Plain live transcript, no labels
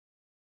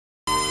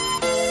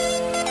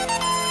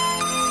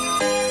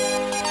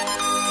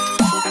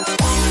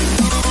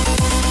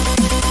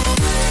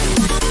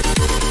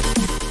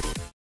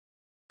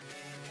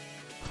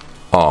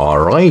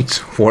Alright,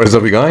 what is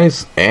up you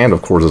guys? And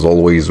of course as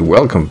always,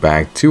 welcome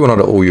back to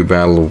another OU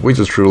battle, which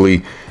is truly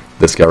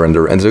the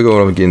Skyrander. And today we're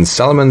going against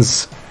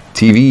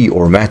SalamenceTV,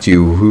 or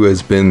Matthew, who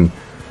has been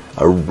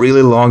a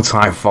really long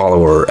time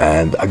follower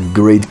and a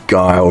great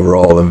guy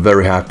overall. I'm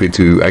very happy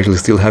to actually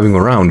still have him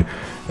around,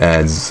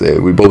 as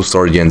we both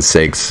started Gen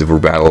 6 for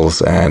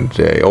battles, and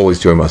always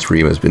join my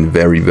stream. Has been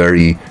very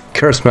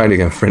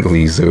charismatic and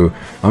friendly, so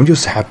I'm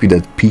just happy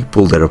that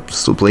people that are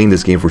still playing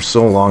this game for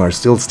so long are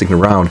still sticking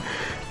around.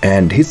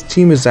 And his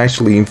team is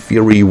actually in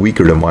theory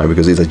weaker than mine,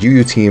 because it's a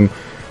UU team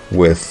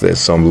with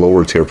some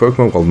lower tier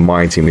Pokemon, while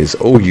my team is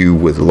OU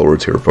with lower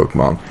tier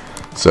Pokemon.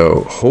 So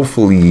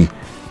hopefully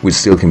we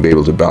still can be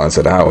able to balance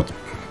it out.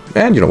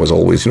 And as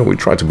always, we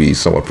try to be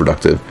somewhat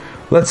productive.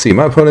 Let's see,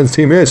 my opponent's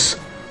team is...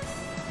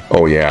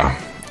 Oh yeah,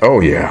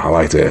 I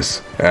like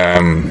this.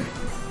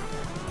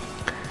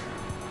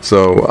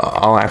 So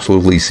I'll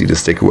absolutely see the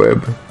stick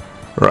web,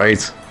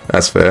 right?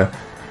 That's fair.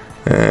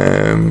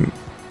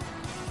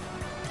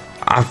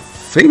 I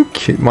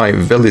think my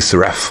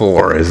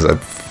Velociraptor is a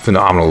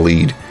phenomenal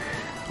lead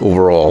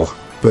overall,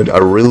 but I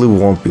really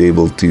won't be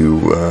able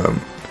to...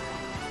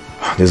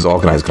 this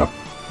Organize is gonna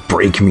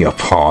break me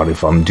apart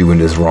if I'm doing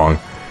this wrong.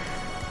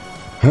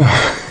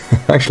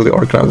 Actually,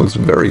 Arcanine looks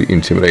very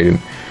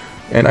intimidating,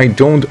 and I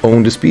don't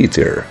own the speed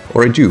tier,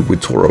 or I do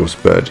with Tauros,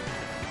 but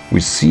we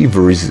see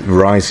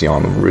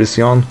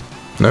Virizion?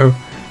 No?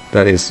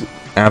 That is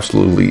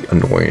absolutely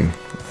annoying,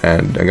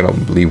 and I'm gonna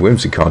leave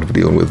Whimsicott for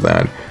dealing with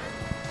that.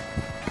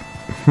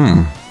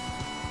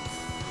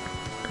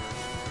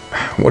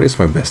 What is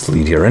my best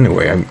lead here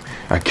anyway?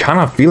 I kind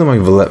of feel my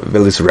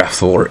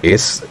Velociraptor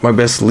is my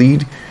best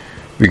lead,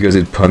 because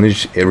it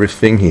punished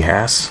everything he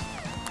has,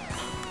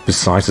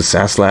 besides the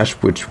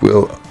Sandslash, which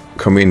will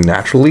come in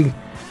naturally.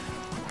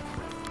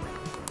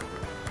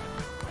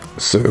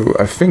 So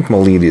I think my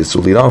lead is to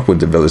lead off with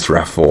the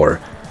Velociraptor,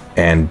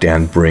 and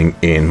then bring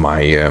in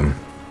my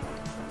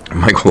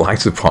my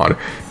Glycopod,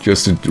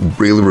 just to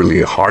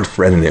really hard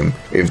threaten him,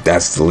 if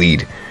that's the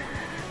lead.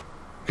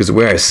 Because the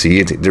way I see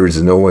it, there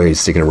is no way he's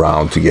sticking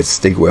around to get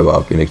Stick Web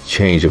up in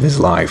exchange of his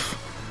life.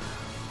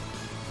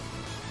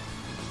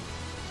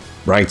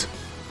 Right?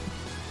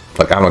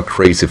 Like, I'm not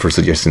crazy for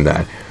suggesting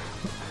that.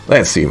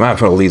 Let's see, my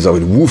opponent leads out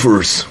with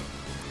Woofers.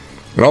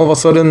 And all of a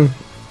sudden,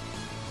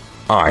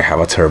 I have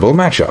a terrible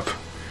matchup.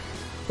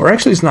 Or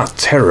actually, it's not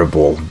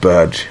terrible,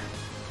 but...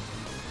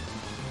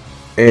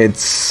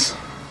 It's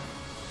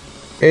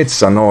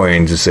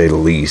annoying to say the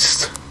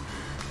least.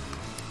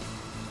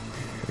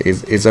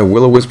 It's a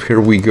will-o-wisp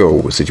here we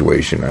go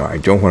situation, and I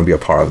don't want to be a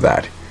part of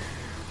that.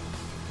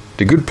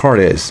 The good part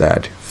is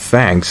that,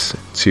 thanks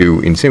to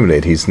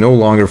Intimidate, he's no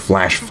longer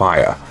Flash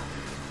Fire.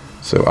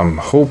 So I'm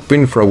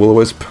hoping for a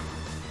will-o-wisp.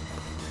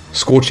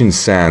 Scorching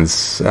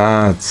Sands,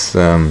 that's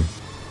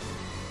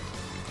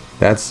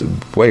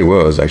way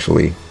worse,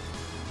 actually.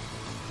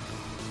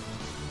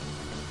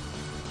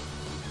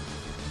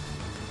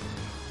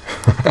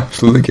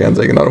 Absolutely can't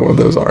take another one of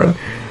those, alright.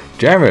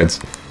 Damn it!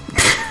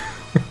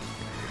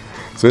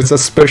 So it's a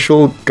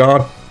special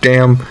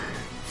goddamn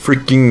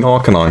freaking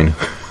Arcanine.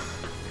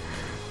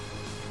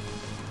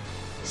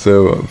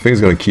 So I think it's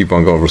gonna keep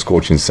on going for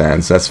Scorching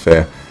Sands, that's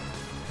fair.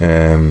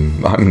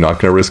 I'm not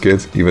gonna risk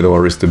it, even though I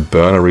risked the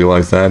burn, I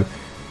realize that. It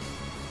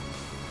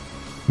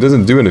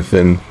doesn't do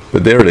anything,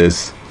 but there it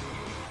is.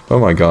 Oh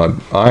my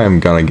god, I am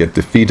gonna get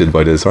defeated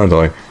by this, aren't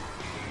I?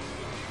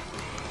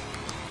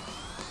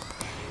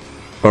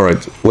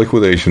 Alright,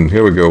 liquidation,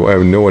 here we go. I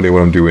have no idea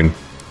what I'm doing.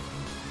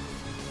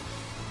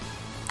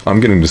 I'm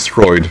getting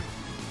destroyed.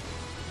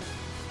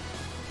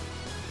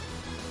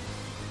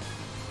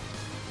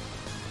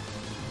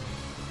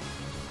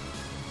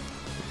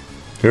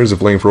 Here's a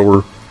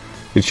flamethrower.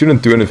 It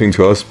shouldn't do anything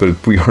to us,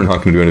 but we are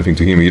not going to do anything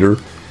to him either.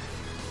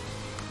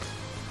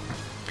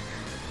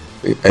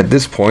 At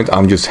this point,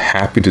 I'm just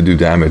happy to do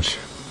damage.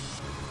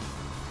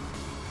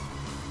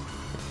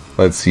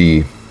 Let's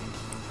see.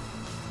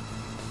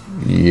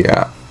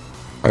 Yeah.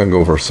 I'm going to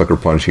go for a Sucker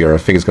Punch here. I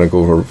think it's going to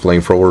go for a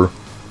flamethrower.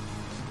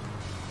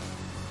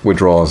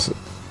 Withdraws.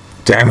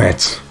 Damn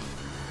it!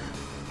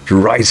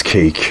 Rice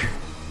cake.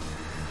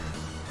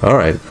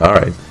 Alright.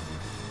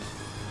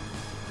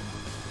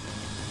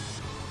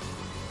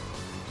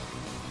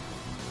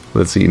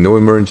 Let's see, no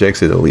emerge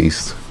exit at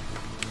least.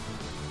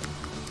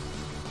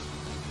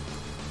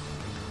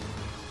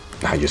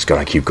 I just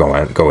gotta keep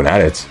going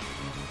at it.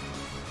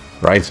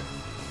 Right?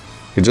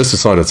 It just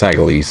decided to attack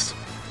at least.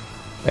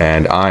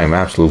 And I am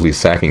absolutely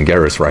sacking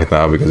Garrus right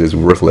now because it's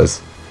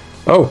worthless.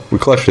 Oh, we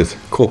clutched it.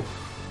 Cool.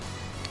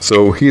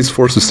 So he is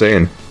forced to stay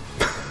in.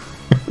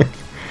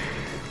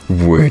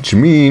 Which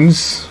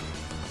means...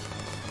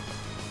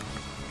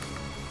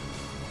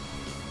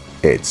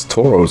 it's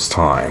Tauros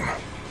time.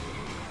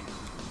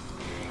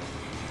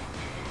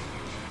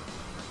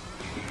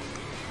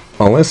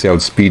 Unless he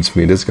outspeeds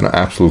me, this is gonna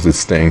absolutely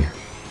sting.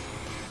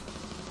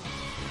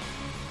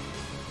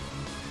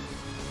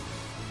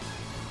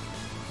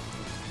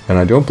 And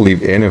I don't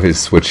believe any of his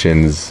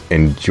switch-ins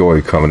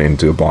enjoy coming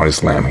into a body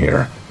slam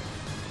here.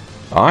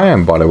 I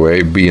am, by the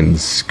way, being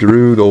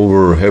screwed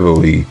over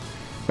heavily,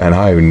 and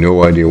I have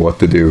no idea what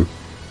to do.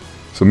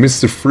 So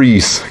Mr.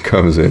 Freeze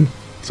comes in.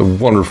 It's a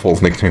wonderful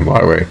nickname,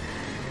 by the way.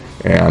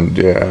 And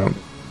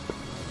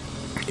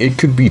it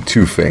could be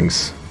two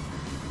things.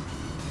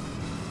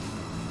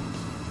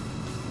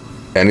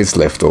 And it's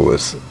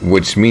leftovers,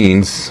 which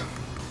means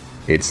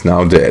it's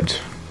now dead.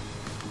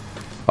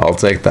 I'll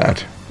take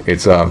that.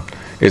 It's an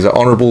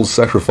honorable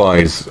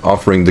sacrifice,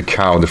 offering the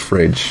cow the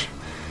fridge.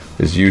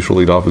 Is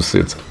usually the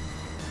opposite.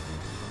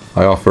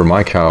 I offer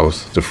my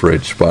cows the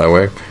fridge, by the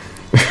way.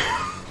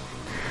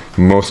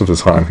 Most of the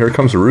time. Here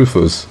comes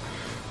Rufus,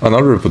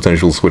 another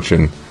potential switch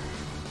in.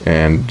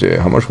 And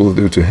how much will it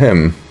do to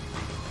him?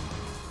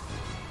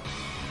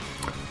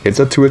 It's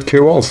a 2-hit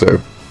KO also.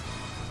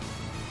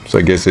 So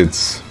I guess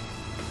this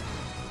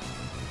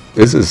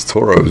is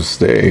Tauros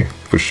Day,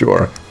 for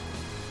sure.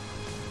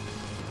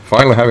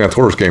 Finally having a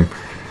Tauros game.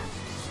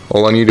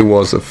 All I needed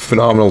was a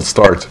phenomenal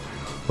start.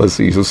 Let's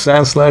see, so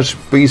Sand Slash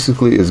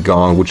basically is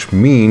gone, which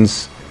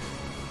means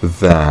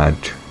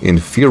that, in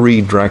theory,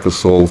 Drag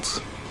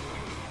Assault,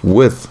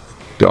 with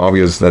the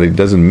obvious that it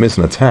doesn't miss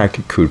an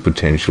attack, could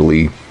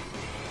potentially,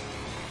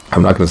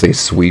 I'm not going to say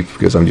sweep,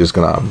 because I'm just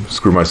going to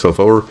screw myself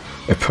over.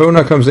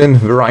 Epona comes in,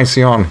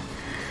 Virizion.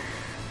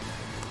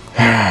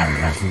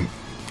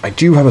 I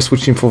do have a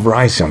switch in for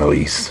Virizion at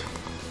least.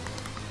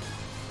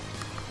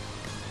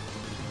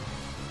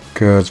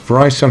 Because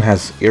Virizion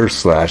has Air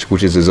Slash,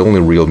 which is his only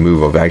real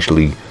move of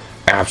actually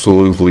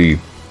absolutely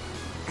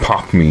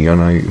pop me,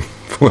 and I'm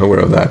fully aware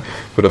of that.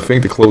 But I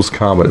think the close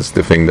combat is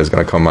the thing that's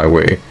going to come my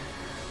way.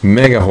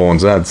 Mega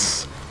Horns,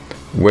 that's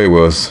way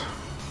worse.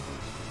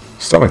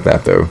 Stomach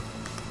that though.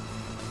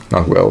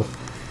 Not well.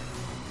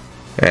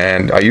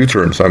 And I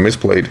U-turn, so I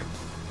misplayed.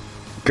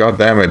 God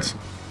damn it.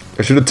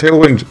 I should have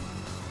tailwind.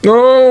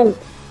 No!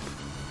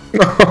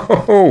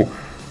 No!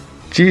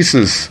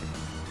 Jesus.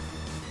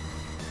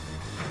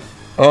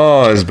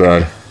 Oh, this is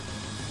bad.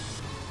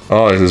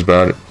 Oh, this is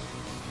bad.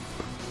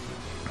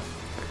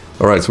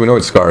 Alright, so we know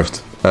it's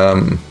scarfed.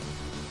 Oh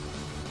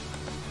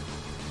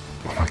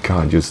my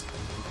god, just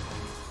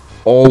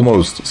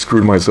almost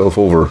screwed myself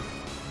over.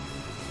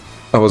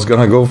 I was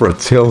gonna go for a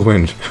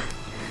tailwind.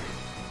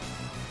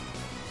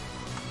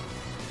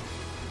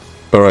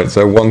 Alright,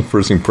 so I have one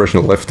first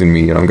impression left in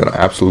me, and I'm gonna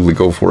absolutely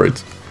go for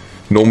it.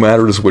 No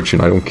matter the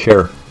switching, I don't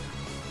care.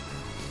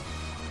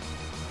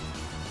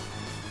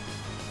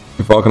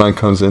 If Vulcanite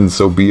comes in,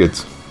 so be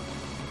it.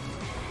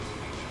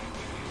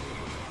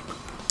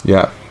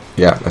 Yeah,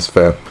 that's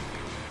fair.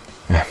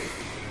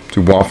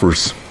 Two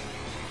waffers.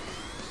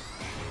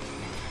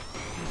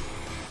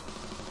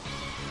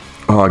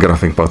 Oh, I gotta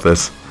think about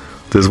this.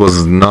 This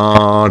was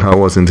not how I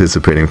was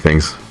anticipating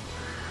things.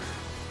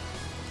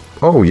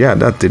 Oh yeah,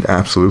 that did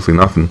absolutely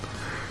nothing.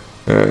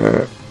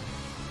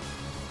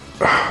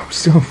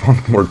 Still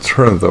one more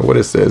turn though. What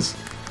is this?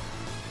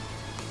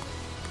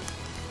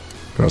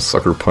 Gonna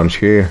sucker punch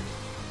here.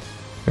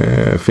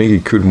 I think he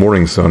could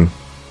Morning Sun.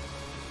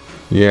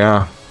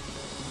 Yeah.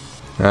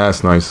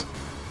 That's nice.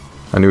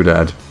 I knew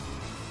that.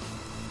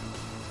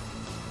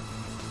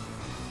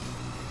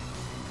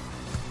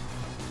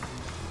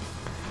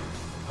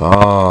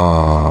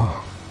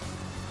 Ah.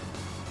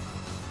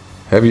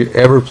 Have you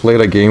ever played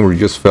a game where you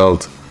just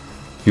felt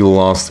you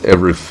lost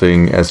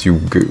everything as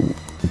you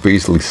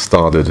basically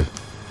started?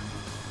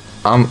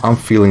 I'm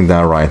feeling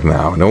that right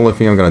now. The only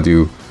thing I'm gonna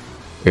do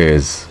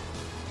is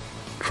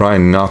try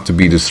not to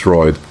be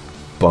destroyed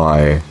by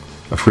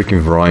a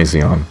freaking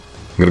Virizion.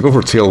 I'm gonna go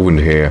for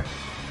Tailwind here.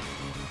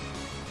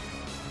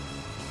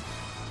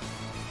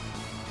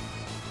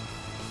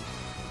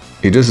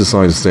 He just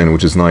decided to stay in,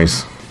 which is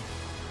nice.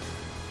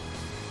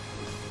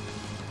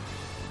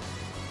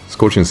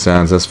 Scorching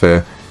Sands, that's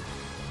fair.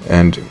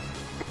 And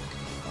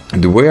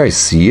the way I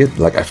see it,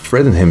 like I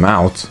threatened him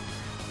out.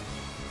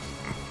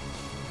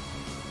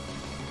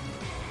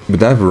 But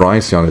that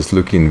Virizion is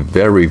looking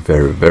very,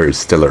 very, very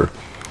stellar.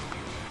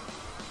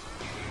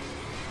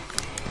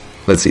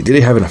 Let's see, did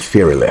he have enough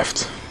Fairy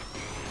left?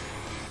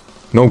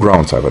 No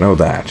ground type, I know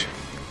that.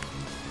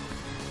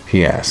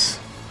 He has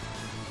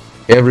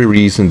every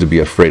reason to be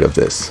afraid of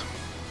this.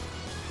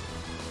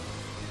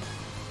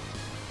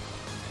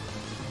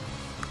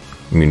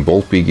 I mean,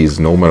 Bolt Beak is,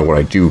 no matter what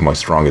I do, my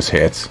strongest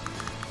hit.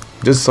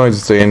 Just decides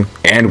to stay in,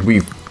 and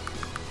we...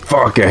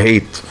 Fuck, I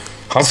hate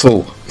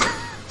Hustle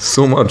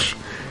so much.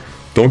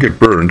 Don't get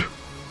burned.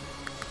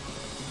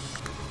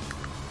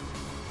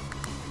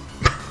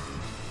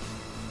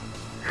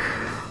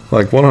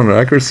 Like 100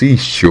 accuracy,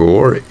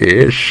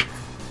 sure-ish.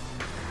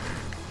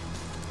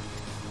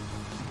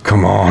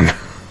 Come on.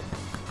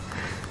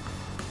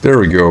 There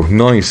we go,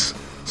 nice.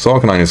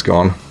 Smogon is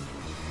gone.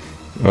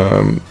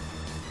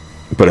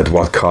 But at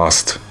what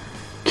cost?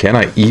 Can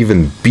I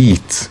even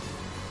beat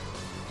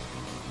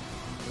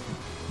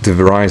the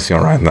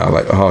Virizion right now?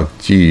 Like, oh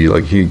gee,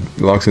 like he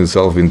locks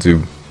himself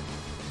into...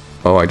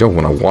 Oh, I don't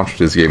want to watch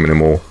this game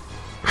anymore.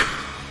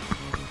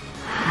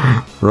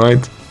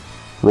 Right?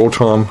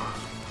 Rotom.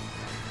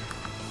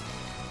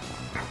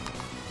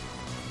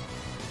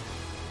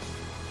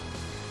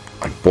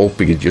 Like Bolt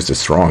Beak is just as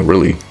strong,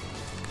 really.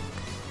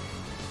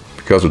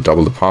 Because of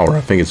double the power, I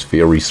think it's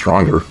very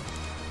stronger.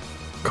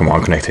 Come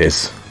on, connect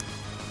his.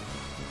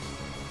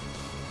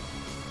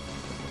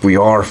 We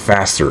are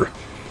faster.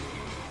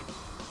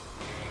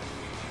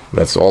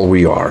 That's all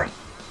we are.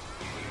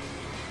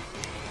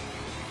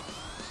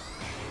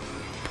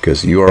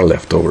 Because you are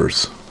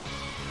leftovers.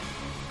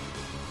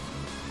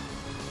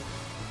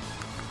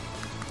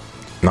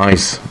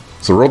 Nice.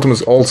 So Rotom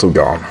is also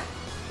gone.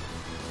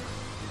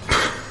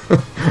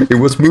 It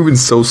was moving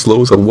so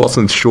slow, so I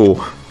wasn't sure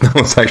that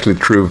was actually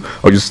true.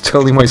 I was just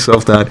telling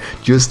myself that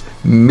just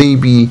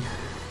maybe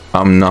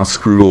I'm not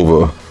screwed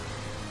over.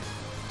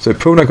 So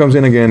Pona comes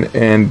in again,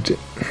 and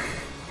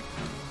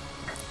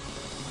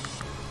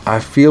I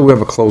feel we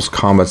have a close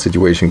combat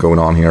situation going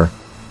on here.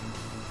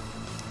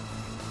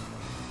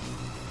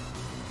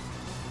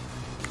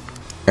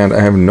 And I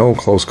have no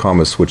close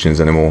combat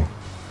switch-ins anymore.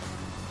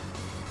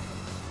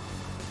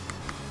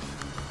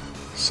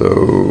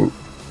 So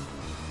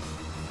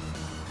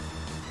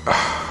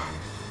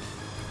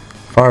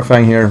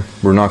Firefang here,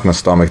 we're not gonna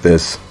stomach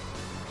this.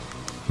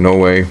 No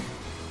way.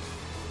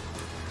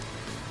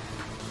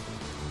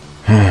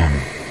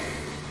 I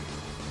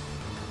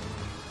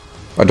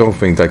don't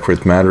think that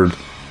crit mattered.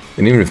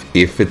 And even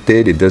if it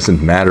did, it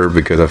doesn't matter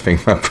because I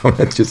think my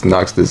opponent just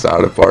knocks this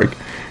out of the park.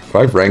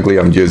 Quite frankly,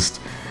 I'm just...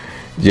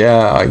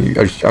 Yeah,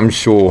 I'm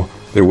sure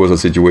there was a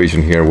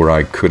situation here where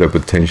I could have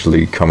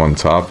potentially come on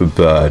top,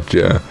 but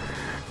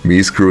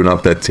me screwing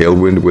up that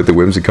Tailwind with the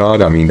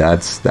Whimsicott, I mean,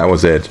 that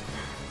was it.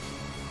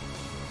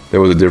 There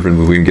was a difference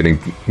between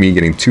me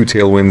getting 2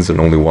 Tailwinds and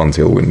only 1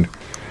 Tailwind.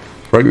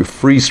 Right, with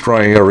Freeze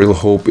Dry, I really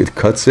hope it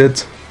cuts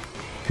it.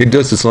 It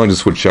does decide to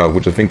switch out,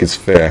 which I think is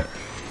fair.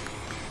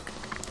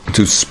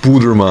 To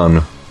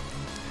Spooderman.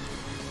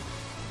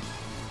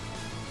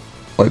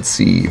 Let's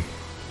see.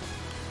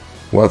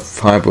 What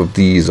type of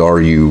these are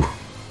you?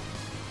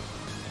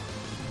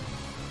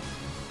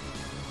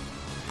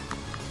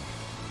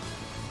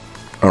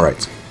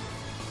 Alright.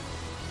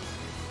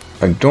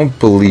 I don't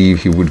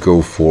believe he would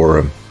go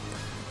for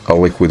a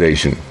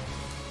liquidation.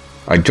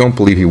 I don't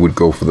believe he would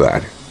go for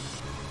that.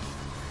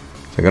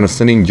 So I'm gonna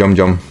send in Jum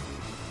Jum.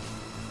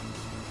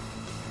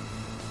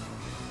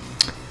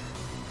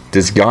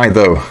 This guy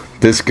though,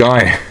 this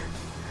guy.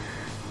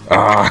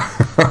 Ah,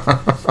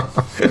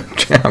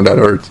 damn, that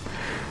hurts.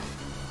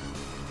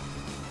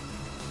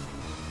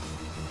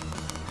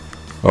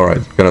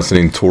 Alright, gonna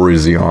send in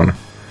Torizion.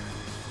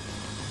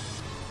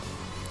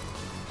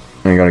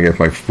 I'm gonna get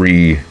my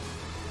free,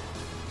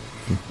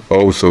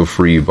 oh so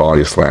free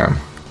Body Slam.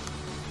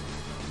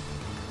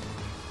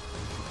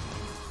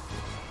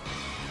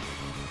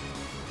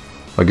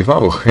 Like if I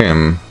were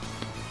him,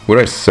 would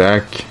I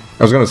sack,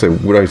 I was gonna say,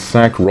 would I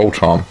sack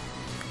Rotom?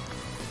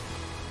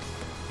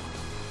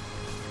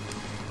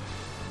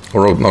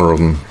 Or not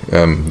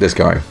Rotom, this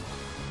guy.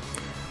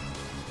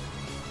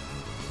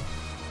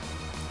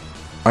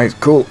 Alright,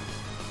 cool.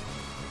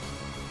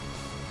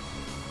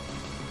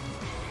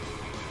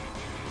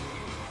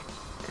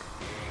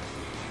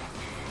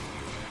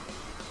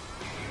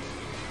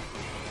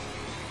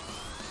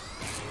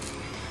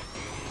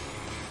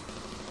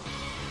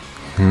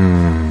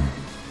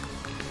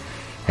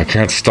 I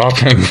can't stop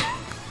him.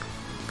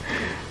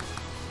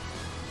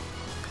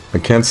 I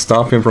can't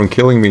stop him from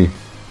killing me.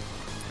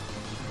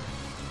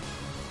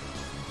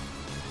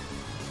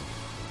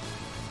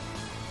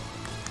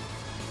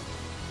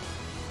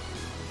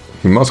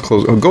 He must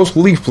close. Oh, Ghost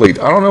Leaf Blade.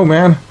 I don't know,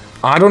 man.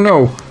 I don't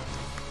know.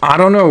 I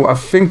don't know. I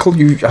think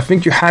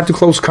you had to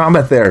close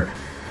combat there.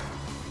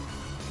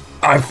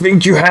 I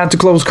think you had to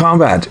close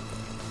combat.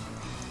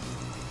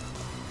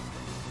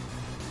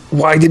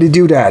 Why did he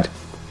do that?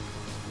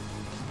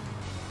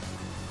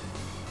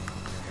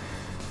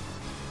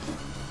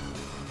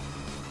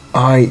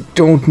 I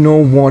don't know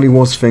what he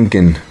was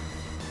thinking.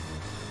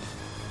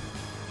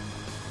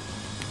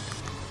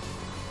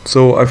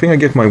 So I think I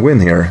get my win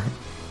here.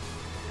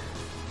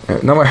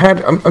 Now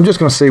I'm just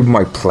gonna say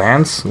my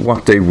plans,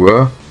 what they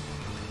were.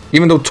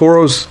 Even though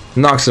Tauros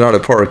knocks it out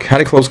of the park,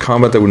 had a close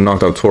combat that would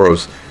knock out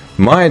Tauros.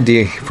 My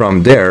idea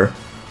from there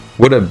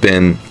would have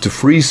been to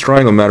freeze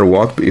try no matter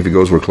what, if it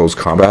goes for close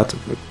combat,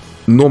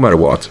 no matter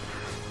what.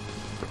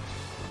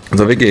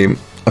 So I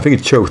think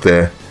it choked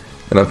there,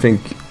 and I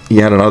think he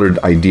had another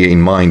idea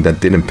in mind that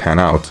didn't pan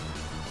out,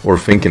 or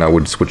thinking I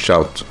would switch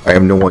out. I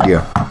have no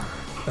idea.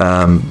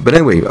 But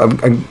anyway,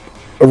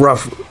 a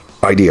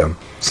rough idea.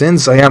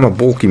 Since I am a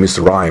bulky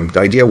Mr. Rhyme,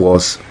 the idea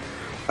was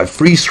a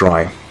freeze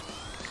try,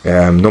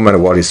 no matter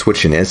what his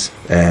switching is.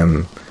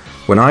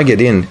 When I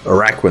get in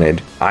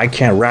Araquanid, I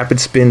can rapid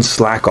spin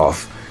slack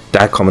off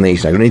that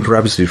combination. I need to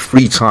rapid spin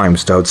 3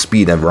 times to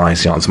outspeed that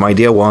Virizion. So my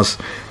idea was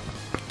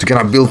to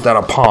kind of build that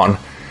upon,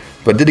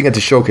 but didn't get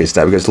to showcase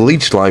that because the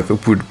Leech Life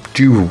would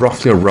do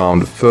roughly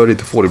around 30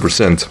 to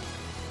 40%,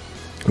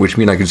 which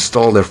means I could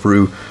stall that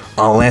through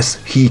unless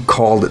he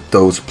called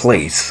those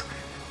plays,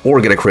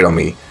 or get a crit on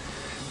me,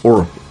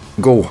 or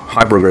go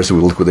hyper aggressive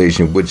with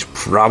liquidation, which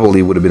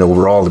probably would have been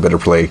overall the better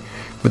play.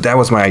 But that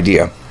was my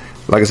idea.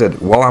 like I said,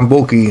 while I'm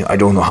bulky, I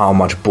don't know how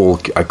much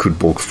bulk I could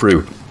bulk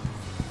through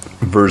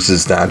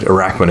versus that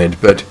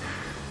Arachnid, but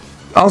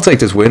I'll take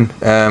this win.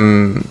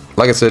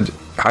 Like I said,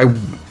 I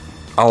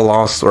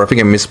lost, or I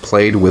think I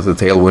misplayed with the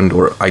Tailwind,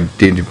 or I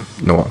did,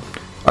 no,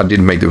 I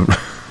didn't make the,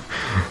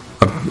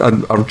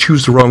 I'll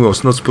choose the wrong way. I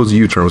was not supposed to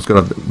U-turn. I was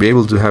going to be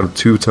able to have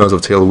 2 turns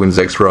of Tailwinds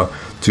extra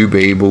to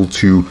be able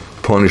to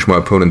punish my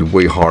opponent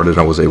way harder than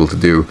I was able to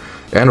do.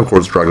 And of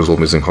course, Dragonzolt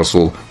missing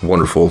Hustle,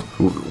 wonderful.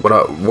 What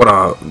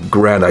a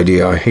grand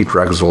idea. I hate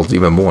Dragonzolt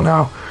even more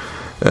now.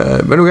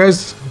 But anyway,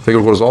 guys, thank you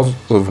of course all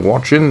for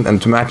watching,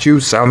 and to Matthew,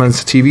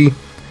 SalamenceTV,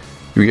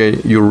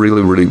 you're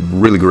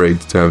really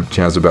great to have a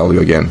chance to battle you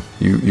again.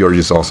 You're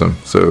just awesome.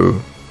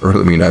 So I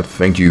really mean that.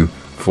 Thank you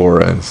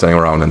for staying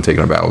around and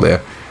taking a battle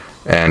there.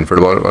 And for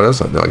the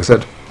others, like I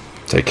said,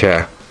 take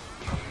care.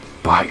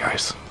 Bye,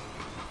 guys.